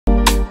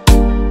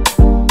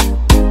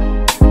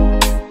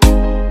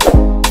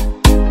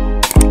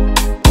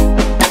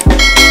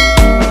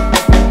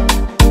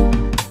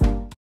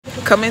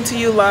Coming to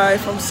you live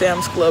from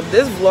Sam's Club.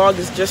 This vlog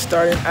is just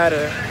starting out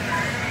of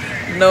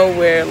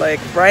nowhere. Like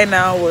right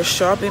now we're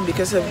shopping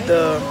because of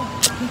the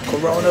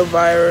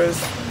coronavirus.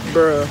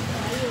 Bruh,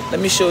 let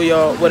me show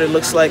y'all what it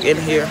looks like in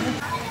here.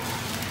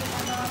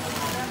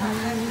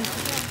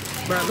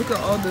 Bruh, look at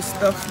all the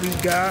stuff we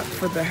got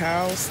for the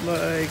house.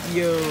 Like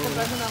yo.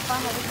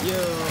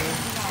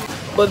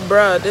 But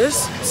bruh,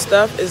 this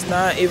stuff is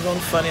not even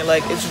funny.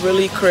 Like it's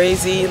really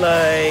crazy.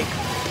 Like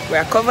we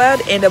are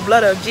covered in the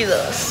blood of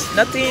Jesus.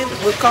 Nothing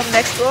will come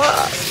next to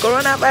us.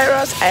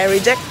 Coronavirus, I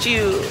reject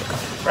you.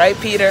 Right,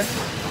 Peter?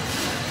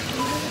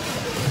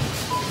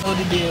 Know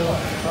the deal.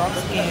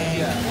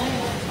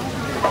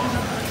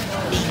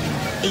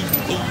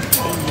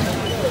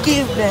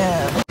 Give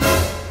them.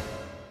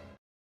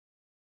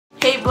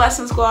 Hey,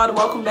 Blessing Squad.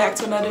 Welcome back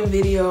to another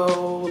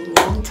video.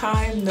 Long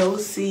time no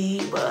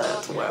see,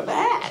 but we're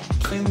back.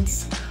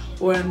 Since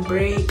we're on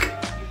break,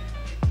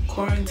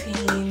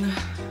 quarantine,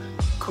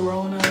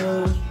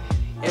 corona,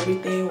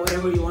 everything,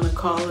 whatever you want to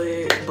call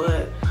it.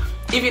 But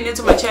if you're new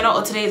to my channel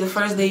or today is the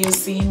first day you're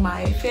seeing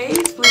my face,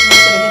 please make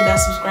sure to hit that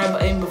subscribe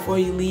button before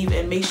you leave,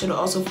 and make sure to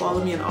also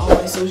follow me on all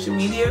my social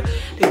media.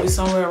 They'll be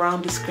somewhere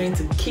around the screen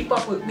to keep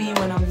up with me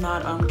when I'm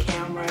not on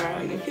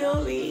camera. You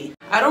feel me?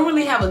 I don't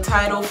really have a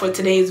title for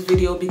today's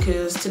video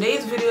because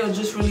today's video has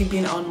just really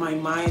been on my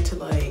mind to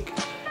like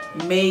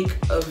make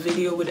a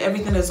video with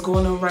everything that's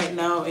going on right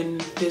now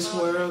in this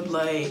world,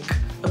 like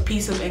a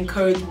piece of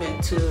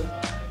encouragement to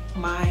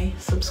my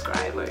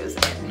subscribers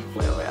and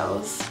whoever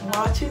else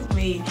watches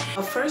me.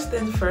 But first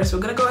things first,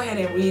 I'm gonna go ahead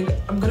and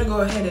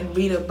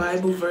read a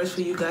Bible verse for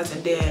you guys,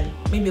 and then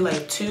maybe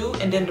like two,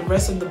 and then the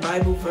rest of the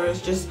Bible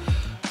verse just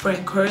for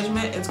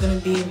encouragement, it's gonna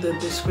be in the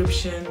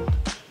description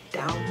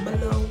down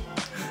below.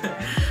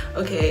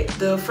 Okay,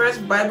 the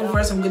first Bible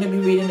verse I'm going to be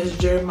reading is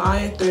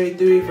Jeremiah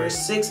 33 verse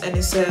 6, and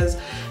it says,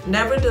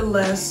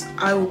 "Nevertheless,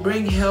 I will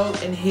bring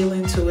health and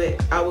healing to it.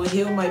 I will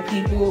heal my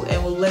people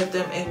and will let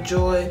them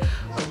enjoy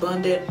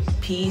abundant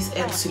peace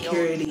and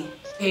security."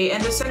 Okay,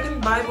 and the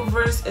second Bible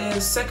verse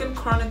is 2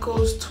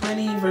 Chronicles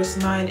 20 verse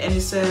 9, and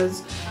it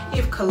says,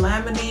 "If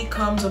calamity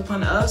comes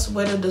upon us,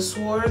 whether the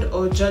sword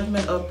or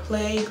judgment or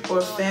plague or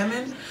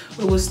famine,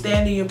 we will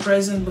stand in your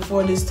presence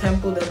before this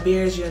temple that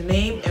bears your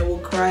name, and will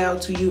cry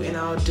out to you in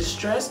our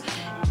distress,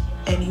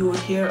 and you will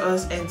hear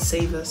us and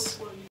save us."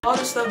 All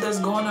the stuff that's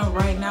going on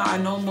right now, I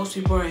know most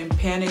people are in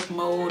panic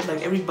mode.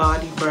 Like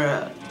everybody's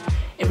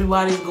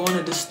going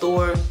to the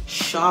store,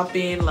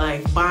 shopping,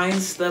 like buying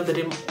stuff that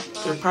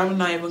they're probably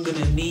not even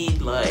gonna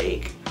need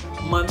like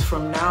months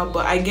from now.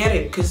 But I get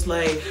it, because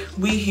like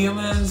we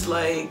humans,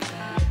 like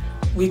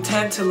we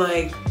tend to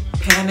like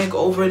panic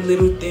over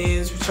little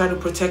things. We try to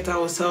protect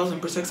ourselves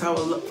and protect our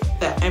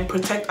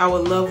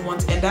loved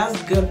ones, and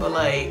that's good. But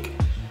like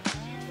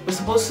we're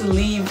supposed to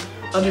leave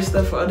other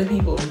stuff for other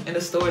people in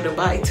the store to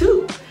buy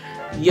too.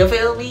 You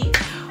feel me?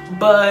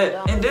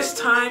 But in this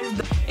time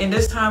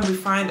we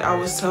find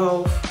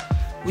ourselves,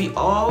 we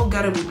all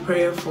gotta be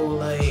prayerful.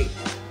 Like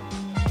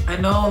I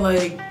know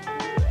like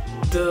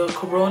the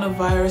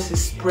coronavirus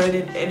is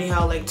spreading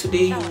anyhow. Like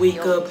today you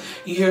wake up,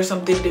 you hear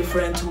something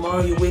different.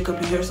 Tomorrow you wake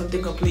up, you hear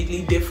something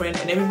completely different,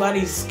 and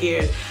everybody's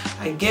scared.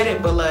 I get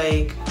it, but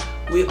like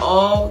we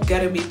all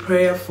gotta be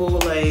prayerful.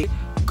 Like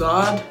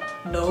God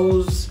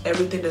knows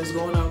everything that's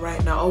going on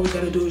right now. All we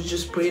gotta do is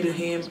just pray to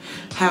him,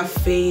 have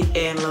faith,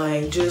 and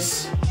like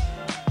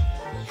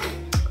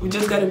we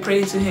just gotta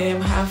pray to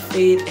him, have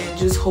faith, and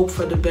just hope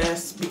for the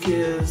best,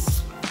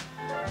 because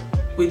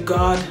with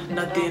God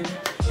nothing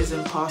is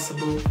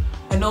impossible.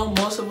 I know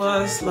most of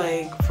us,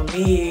 like for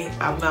me,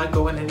 I'm not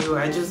going anywhere.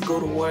 I just go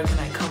to work and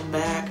I come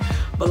back.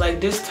 But like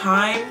this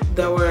time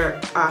that we're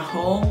at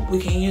home, we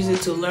can use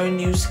it to learn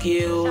new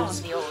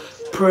skills,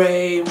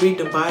 pray, read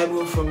the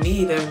Bible. For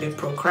me that have been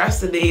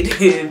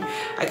procrastinating,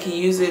 I can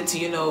use it to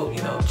you know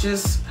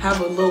just have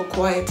a little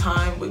quiet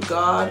time with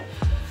God,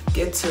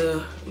 get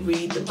to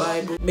read the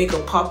Bible, make a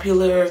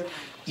popular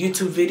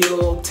YouTube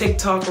video,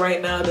 TikTok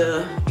right now,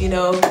 the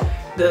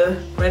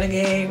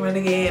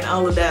renegade,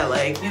 all of that.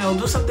 Like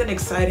do something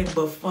exciting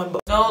but fun.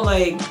 But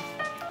like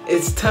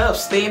it's tough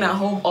staying at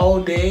home all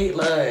day,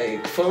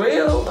 like for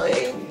real,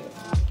 like.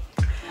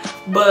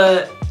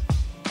 But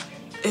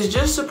it's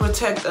just to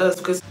protect us,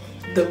 because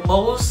the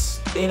most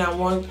thing I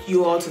want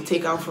you all to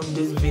take out from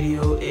this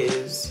video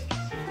is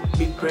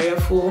be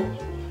prayerful,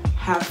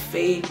 have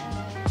faith,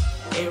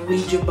 and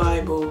read your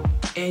Bible.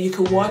 And you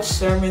can watch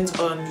sermons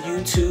on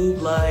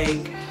YouTube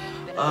like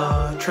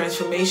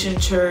Transformation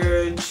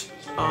Church,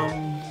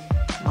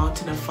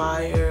 Mountain of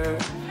Fire,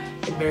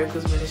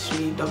 America's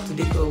Ministry, Dr.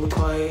 Diko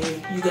Lukoy.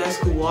 You guys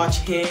could watch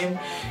him.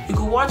 You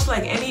could watch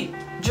like any,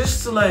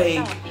 just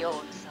like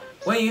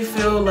when you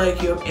feel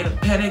like you're in a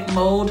panic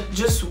mode,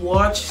 just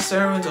watch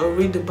sermons or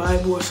read the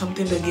Bible or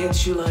something that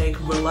gets you like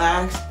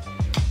relaxed.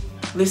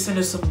 Listen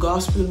to some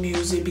gospel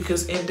music,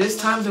 because in this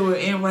time that we're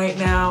in right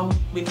now,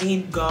 we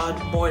need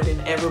God more than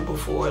ever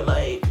before.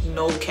 Like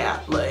no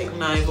cap, like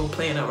not even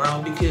playing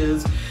around,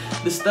 because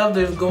the stuff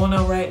that's going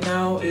on right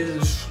now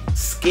is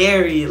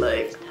scary.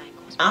 Like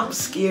I'm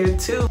scared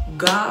too.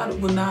 God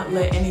will not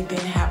let anything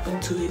happen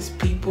to his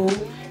people.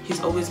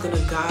 He's always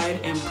gonna guide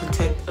and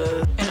protect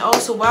us. And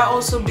also, while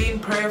also being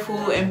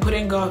prayerful and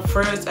putting God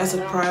first as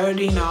a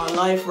priority in our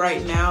life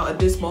right now at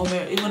this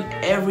moment, even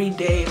every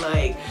day,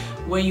 like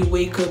when you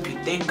wake up, you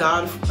thank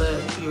God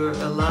that you're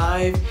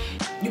alive.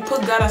 You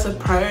put God as a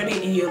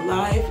priority in your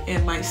life,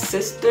 and my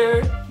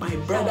sister, my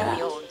brother,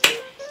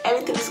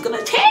 everything is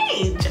gonna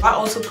change. By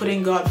also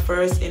putting God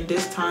first in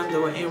this time that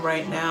we're in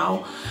right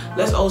now,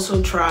 let's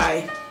also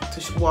try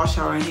to wash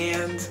our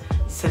hands,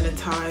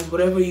 sanitize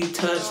whatever you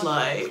touch,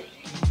 like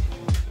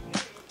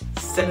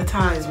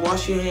sanitize,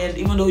 wash your hands.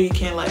 Even though you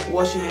can't like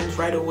wash your hands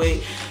right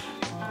away,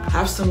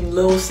 have some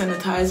little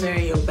sanitizer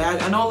in your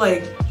bag. I know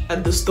like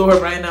at the store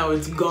right now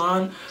it's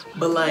gone,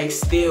 but like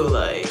still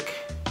like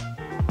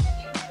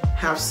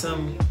have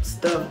some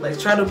stuff. Like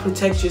try to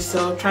protect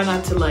yourself. Try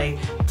not to like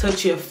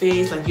touch your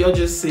face. Like you're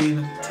just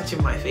seeing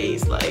touching my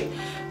face. Like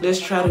let's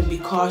try to be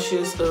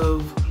cautious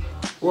of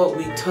what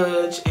we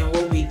touch and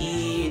what we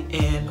eat,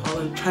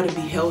 and try to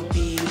be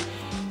healthy,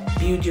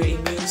 build your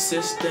immune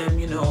system,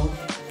 you know,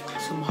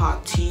 some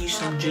hot tea,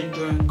 some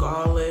ginger and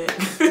garlic.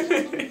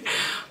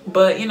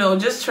 But you know,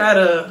 just try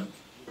to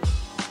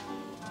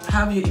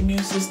have your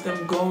immune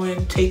system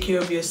going, take care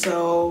of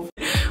yourself.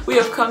 We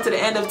have come to the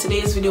end of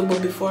today's video,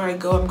 but before I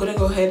go, I'm gonna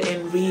go ahead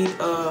and read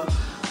a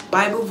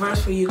Bible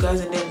verse for you guys,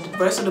 and then the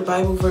rest of the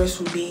Bible verse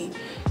will be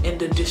in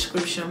the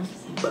description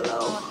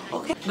below.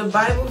 Okay, the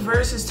Bible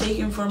verse is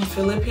taken from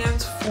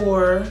Philippians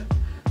 4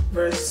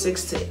 verse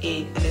 6 to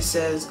 8, and it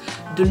says,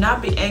 "Do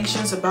not be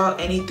anxious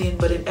about anything,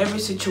 but in every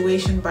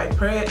situation by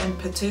prayer and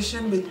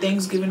petition with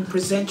thanksgiving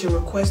present your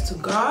requests to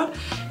God."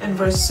 And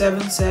verse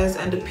 7 says,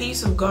 "And the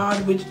peace of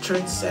God which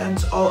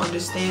transcends all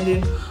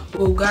understanding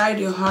will guide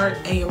your heart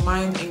and your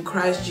mind in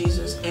Christ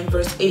Jesus." And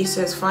verse 8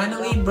 says,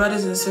 "Finally,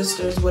 brothers and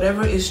sisters,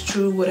 whatever is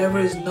true, whatever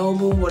is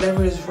noble,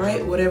 whatever is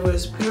right, whatever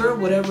is pure,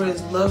 whatever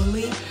is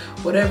lovely,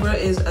 whatever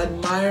is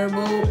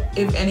admirable,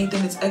 if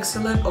anything is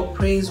excellent or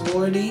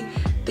praiseworthy,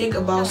 think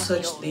about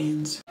such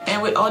things."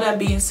 And with all that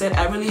being said,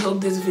 I really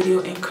hope this video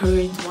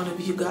encouraged one of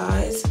you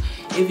guys.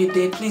 If it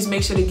did, please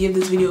make sure to give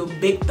this video a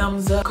big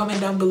thumbs up.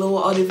 Comment down below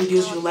what other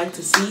videos you'd like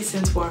to see.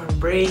 Since we're on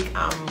break,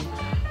 I'm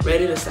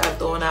ready to start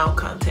throwing out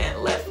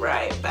content left,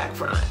 right, back,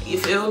 front. You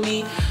feel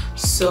me?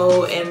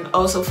 So, and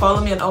also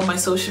follow me on all my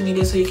social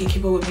media so you can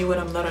keep up with me when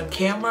I'm not on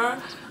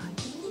camera.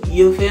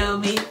 You feel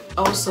me?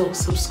 Also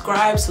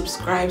subscribe.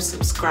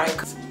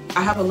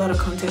 I have a lot of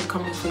content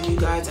coming for you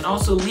guys, and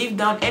also leave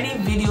down any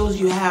videos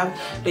you have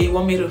that you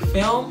want me to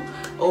film,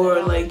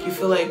 or like you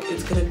feel like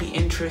it's gonna be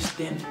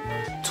interesting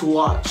to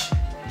watch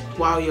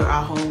while you're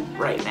at home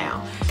right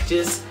now.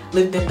 Just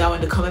leave them down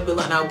in the comment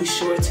below and I'll be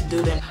sure to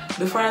do them.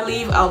 Before I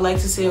leave, I would like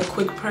to say a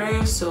quick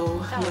prayer,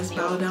 so let's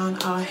bow down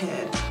our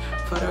head.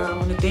 Father, I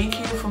want to thank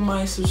you for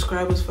my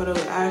subscribers. Father,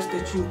 I ask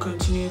that you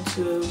continue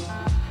to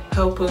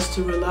help us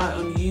to rely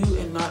on you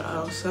and not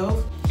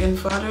ourselves. And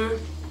Father,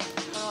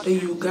 that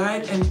you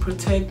guide and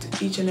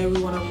protect each and every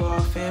one of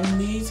our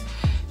families,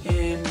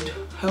 and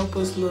help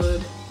us,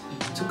 Lord,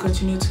 to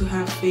continue to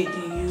have faith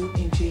in you.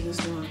 In Jesus'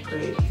 name I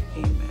pray.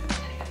 Amen.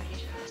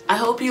 I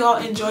hope you all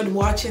enjoyed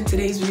watching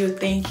today's video.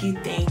 Thank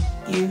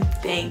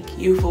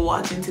you for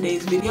watching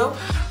today's video.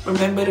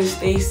 Remember to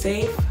stay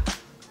safe,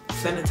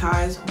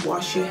 sanitize,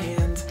 wash your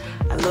hands.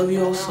 I love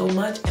you all so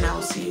much, and I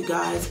will see you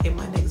guys in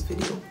my next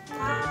video.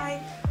 Bye.